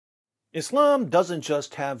Islam doesn't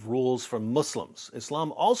just have rules for Muslims.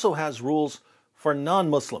 Islam also has rules for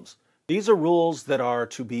non-Muslims. These are rules that are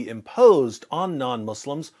to be imposed on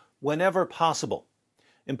non-Muslims whenever possible.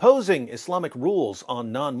 Imposing Islamic rules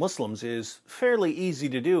on non-Muslims is fairly easy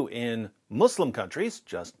to do in Muslim countries.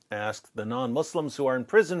 Just ask the non-Muslims who are in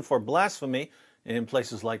prison for blasphemy in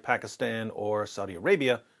places like Pakistan or Saudi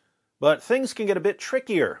Arabia. But things can get a bit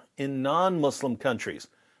trickier in non-Muslim countries.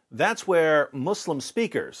 That's where Muslim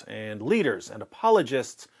speakers and leaders and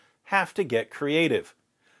apologists have to get creative.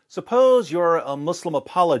 Suppose you're a Muslim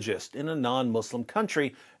apologist in a non-Muslim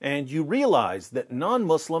country and you realize that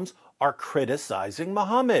non-Muslims are criticizing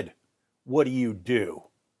Muhammad. What do?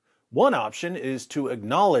 One option is to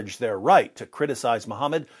acknowledge their right to criticize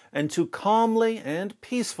Muhammad and to calmly and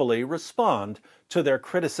peacefully respond to their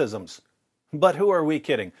criticisms. But who are we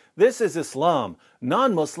kidding? This is Islam.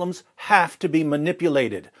 Non-Muslims have to be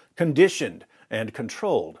manipulated, conditioned, and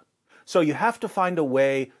controlled. So you have to find a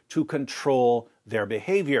way to control their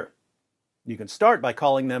behavior. You can start by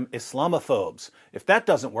calling them Islamophobes. If that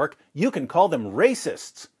doesn't work, you can call them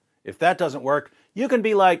racists. If that doesn't work, you can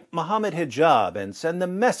be like Muhammad Hijab and send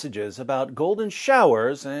them messages about golden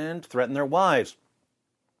showers and threaten their wives.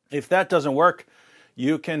 If that doesn't work,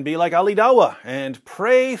 you can be like Ali Dawah and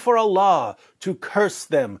pray for Allah to curse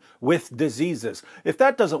them with diseases. If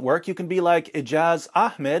that doesn't work, you can be like Ijaz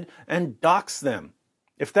Ahmed and dox them.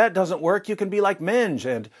 If that doesn't work, you can be like Minj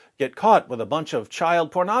and get caught with a bunch of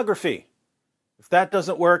child pornography. If that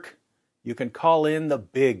doesn't work, you can call in the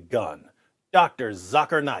big gun, Dr.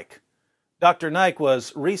 Zakir Naik. Dr. Naik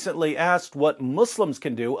was recently asked what Muslims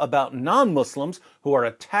can do about non-Muslims who are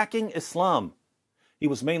attacking Islam. He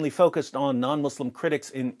was mainly focused on non-Muslim critics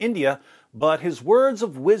in India, but his words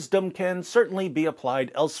of wisdom can certainly be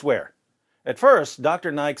applied elsewhere. At first,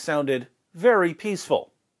 Dr. Naik sounded very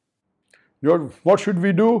peaceful. What should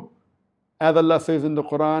we do? As Allah says in the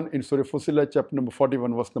Quran, in Surah Fussilat, chapter number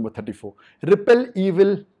 41, verse number 34, repel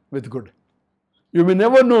evil with good. You may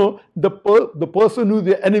never know the person who's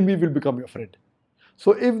your enemy will become your friend.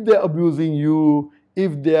 So if they're abusing you,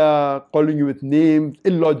 if they are calling you with names,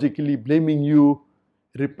 illogically blaming you,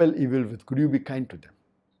 repel evil with good. You be kind to them.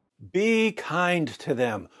 Be kind to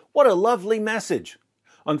them. What a lovely message.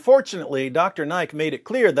 Unfortunately, Dr. Naik made it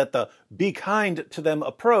clear that the be kind to them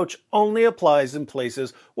approach only applies in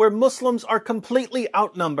places where Muslims are completely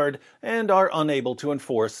outnumbered and are unable to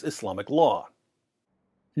enforce Islamic law.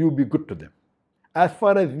 You be good to them. As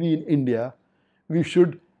far as we in India, we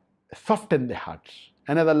should soften their hearts.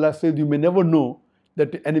 And as Allah says, you may never know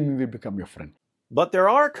that the enemy will become your friend. But there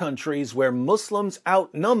are countries where Muslims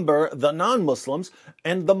outnumber the non-Muslims,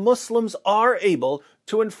 and the Muslims are able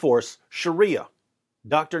to enforce Sharia.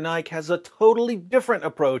 Dr. Naik has a totally different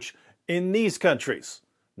approach in these countries.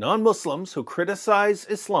 Non-Muslims who criticize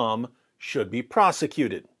Islam should be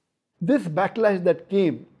prosecuted. This backlash that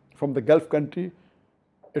came from the Gulf country,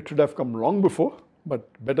 it should have come long before, but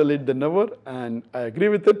better late than never. And I agree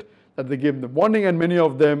with it, that they gave them warning and many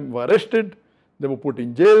of them were arrested. They were put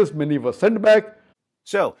in jails, many were sent back.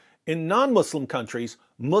 So, in non-Muslim countries,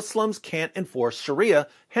 Muslims can't enforce Sharia,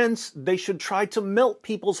 hence they should try to melt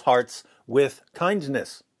people's hearts with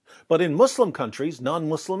kindness. But in Muslim countries,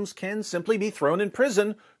 non-Muslims can simply be thrown in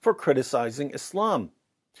prison for criticizing Islam.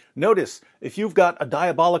 Notice, if you've got a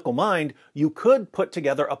diabolical mind, you could put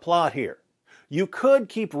together a plot here. You could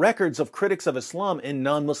keep records of critics of Islam in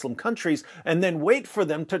non-Muslim countries and then wait for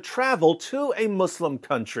them to travel to a Muslim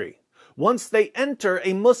country. Once they enter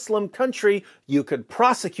a Muslim country, you could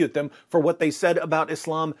prosecute them for what they said about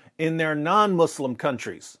Islam in their non-Muslim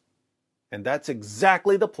countries. And that's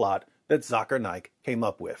exactly the plot that Zakir Naik came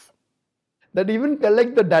up with. That even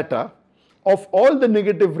collect the data of all the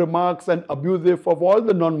negative remarks and abusive of all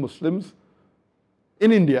the non-Muslims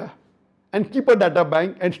in India and keep a data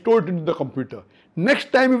bank and store it into the computer.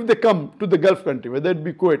 Next time if they come to the Gulf country, whether it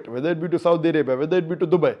be Kuwait, whether it be to Saudi Arabia, whether it be to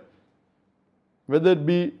Dubai, whether it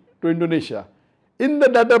be to Indonesia, in the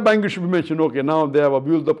data bank it should be mentioned, okay, now they have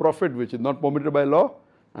abused the Prophet, which is not permitted by law,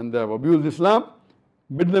 and they have abused Islam,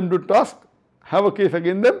 bid them to task, have a case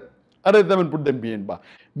against them, arrest them and put them behind bar.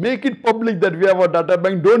 Make it public that we have a data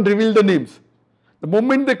bank, don't reveal the names. The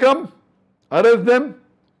moment they come, arrest them,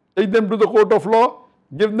 take them to the court of law,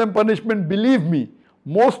 give them punishment. Believe me,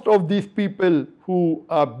 most of these people who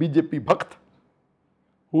are BJP Bhakt,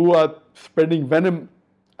 who are spreading venom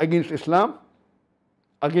against Islam,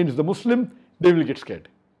 against the Muslim, they will get scared.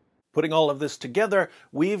 Putting all of this together,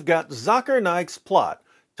 we've got Zakir Naik's plot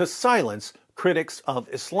to silence critics of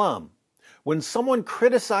Islam. When someone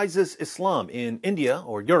criticizes Islam in India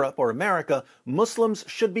or Europe or America, Muslims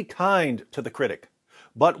should be kind to the critic.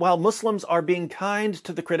 But while Muslims are being kind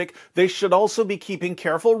to the critic, they should also be keeping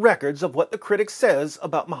careful records of what the critic says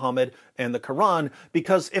about Muhammad and the Quran,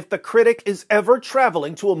 because if the critic is ever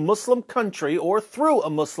traveling to a Muslim country or through a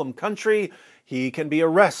Muslim country, he can be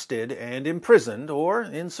arrested and imprisoned, or,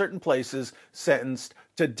 in certain places, sentenced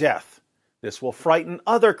to death. This will frighten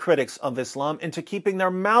other critics of Islam into keeping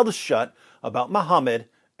their mouths shut about Muhammad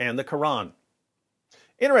and the Quran.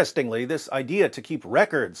 Interestingly, this idea to keep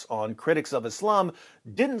records on critics of Islam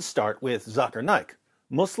didn't start with Zakir Naik.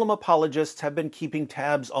 Muslim apologists have been keeping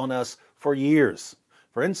tabs on us for years.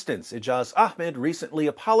 For instance, Ijaz Ahmed recently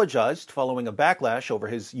apologized following a backlash over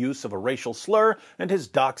his use of a racial slur and his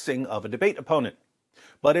doxing of a debate opponent.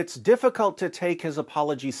 But it's difficult to take his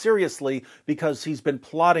apology seriously because he's been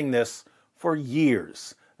plotting this for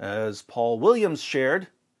years. As Paul Williams shared,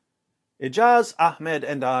 Ijaz Ahmed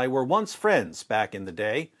and I were once friends back in the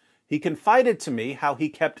day. He confided to me how he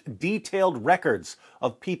kept detailed records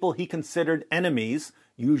of people he considered enemies,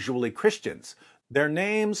 usually Christians. Their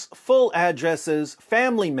names, full addresses,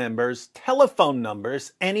 family members, telephone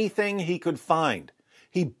numbers, anything he could find.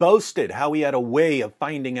 He boasted how he had a way of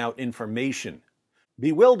finding out information.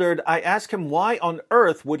 Bewildered, I asked him why on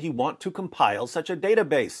earth would he want to compile such a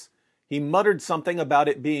database. He muttered something about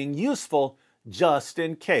it being useful just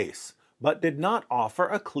in case, but did not offer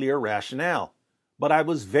a clear rationale. But I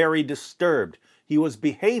was very disturbed. He was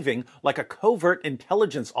behaving like a covert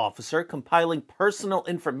intelligence officer compiling personal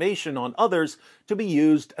information on others to be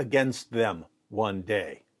used against them one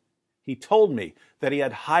day. He told me that he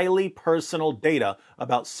had highly personal data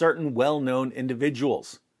about certain well-known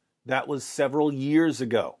individuals. That was several years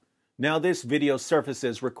ago. Now this video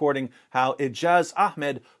surfaces recording how Ijaz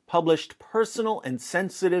Ahmed published personal and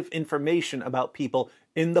sensitive information about people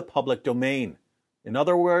in the public domain. In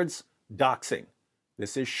other words, doxing.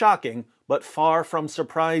 This is shocking, but far from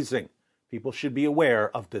surprising. People should be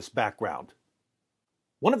aware of this background.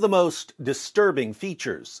 One of the most disturbing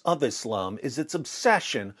features of Islam is its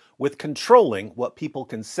obsession with controlling what people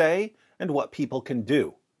can say and what people can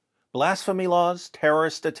do. Blasphemy laws,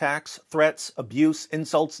 terrorist attacks, threats, abuse,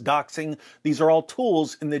 insults, doxing, these are all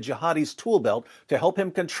tools in the jihadi's tool belt to help him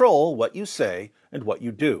control what you say and what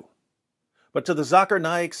you do. But to the Zakir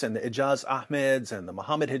Naiks and the Ijaz Ahmeds and the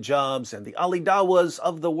Muhammad Hijabs and the Ali Dawas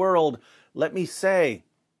of the world, let me say,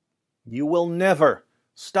 you will never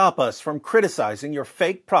stop us from criticizing your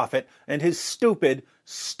fake prophet and his stupid,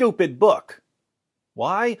 stupid book.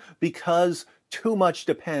 Why? Because too much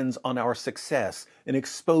depends on our success in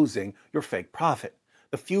exposing your fake prophet.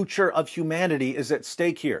 The future of humanity is at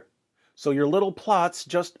stake here, so your little plots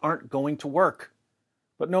just aren't going to work.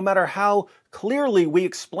 But no matter how clearly we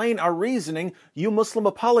explain our reasoning, you Muslim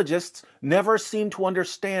apologists never seem to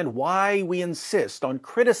understand why we insist on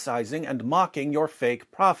criticizing and mocking your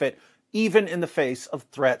fake prophet, even in the face of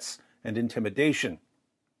threats and intimidation.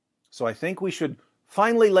 So I think we should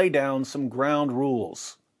finally lay down some ground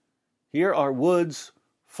rules. Here are Wood's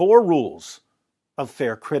 4 rules of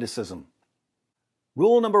fair criticism.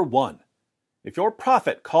 Rule number 1. If your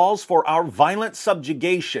prophet calls for our violent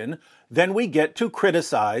subjugation, then we get to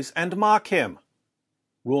criticize and mock him.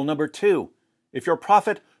 Rule number 2. If your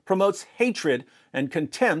prophet promotes hatred and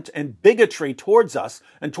contempt and bigotry towards us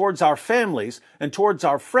and towards our families and towards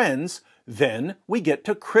our friends, then we get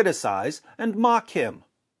to criticize and mock him.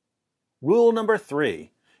 Rule number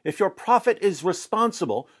 3. If your prophet is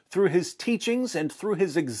responsible through his teachings and through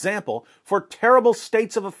his example for terrible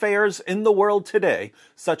states of affairs in the world today,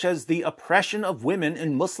 such as the oppression of women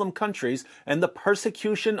in Muslim countries and the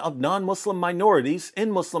persecution of non-Muslim minorities in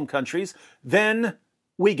Muslim countries, then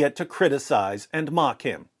we get to criticize and mock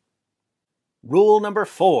him. Rule number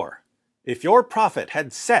 4. If your prophet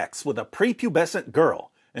had sex with a prepubescent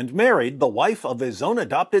girl and married the wife of his own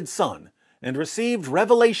adopted son, and received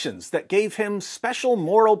revelations that gave him special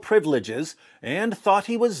moral privileges, and thought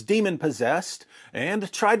he was demon-possessed,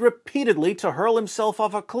 and tried repeatedly to hurl himself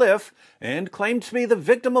off a cliff, and claimed to be the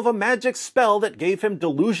victim of a magic spell that gave him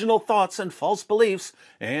delusional thoughts and false beliefs,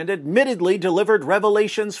 and admittedly delivered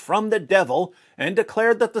revelations from the devil, and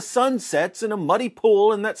declared that the sun sets in a muddy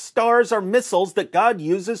pool and that stars are missiles that God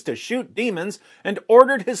uses to shoot demons, and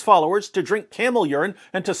ordered his followers to drink camel urine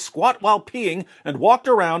and to squat while peeing, and walked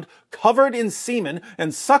around covered in semen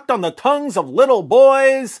and sucked on the tongues of little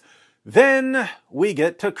boys, then we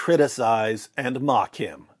get to criticize and mock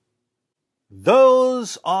him.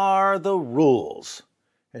 Those are the rules.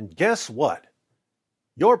 And guess what?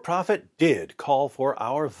 Your prophet did call for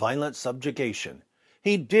our violent subjugation.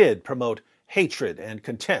 He did promote hatred and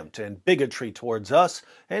contempt and bigotry towards us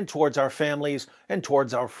and towards our families and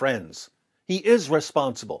towards our friends. He is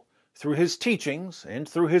responsible, through his teachings and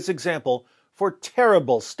through his example, for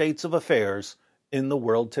terrible states of affairs in the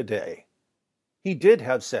world today. He did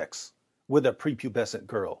have sex with a prepubescent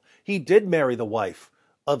girl. He did marry the wife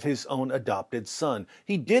of his own adopted son.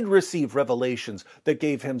 He did receive revelations that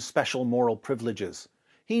gave him special moral privileges.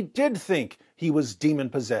 He did think he was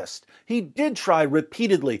demon-possessed. He did try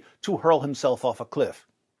repeatedly to hurl himself off a cliff.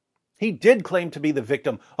 He did claim to be the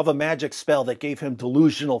victim of a magic spell that gave him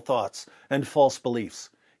delusional thoughts and false beliefs.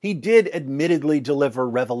 He did admittedly deliver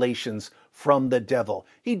revelations from the devil.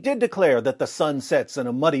 He did declare that the sun sets in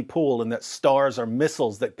a muddy pool and that stars are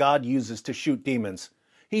missiles that God uses to shoot demons.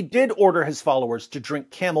 He did order his followers to drink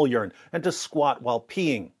camel urine and to squat while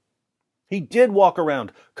peeing. He did walk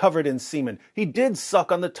around covered in semen. He did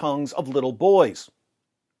suck on the tongues of little boys.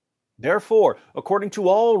 Therefore, according to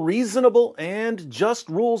all reasonable and just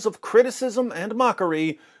rules of criticism and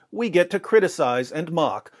mockery, we get to criticize and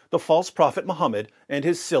mock the false prophet Muhammad and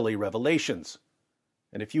his silly revelations.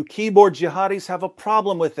 And if you keyboard jihadis have a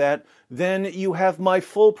problem with that, then you have my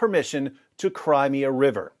full permission to cry me a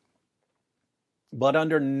river. But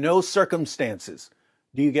under no circumstances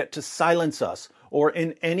do you get to silence us or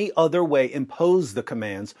in any other way impose the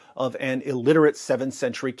commands of an illiterate 7th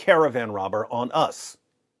century caravan robber on us.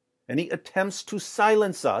 Any attempts to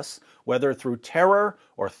silence us, whether through terror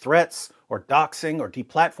or threats or doxing or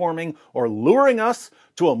deplatforming or luring us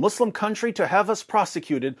to a Muslim country to have us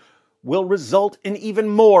prosecuted, will result in even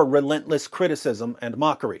more relentless criticism and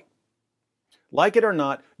mockery. Like it or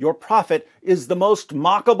not, your prophet is the most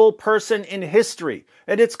mockable person in history,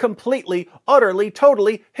 and it's completely, utterly,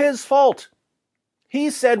 totally his fault. He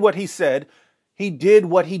said what he said. He did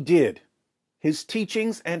what he did. His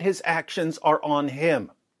teachings and his actions are on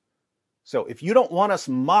him. So if you don't want us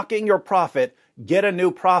mocking your prophet, get a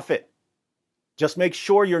new prophet. Just make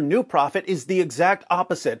sure your new prophet is the exact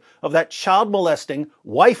opposite of that child-molesting,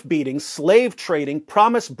 wife-beating, slave-trading,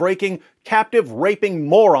 promise-breaking, captive-raping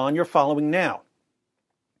moron you're following now.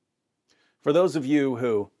 For those of you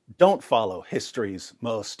who don't follow history's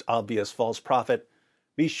most obvious false prophet,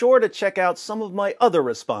 be sure to check out some of my other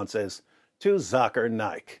responses to Zakir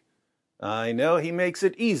Naik. I know he makes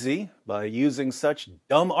it easy by using such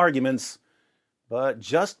dumb arguments, but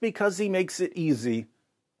just because he makes it easy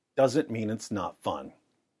doesn't mean it's not fun.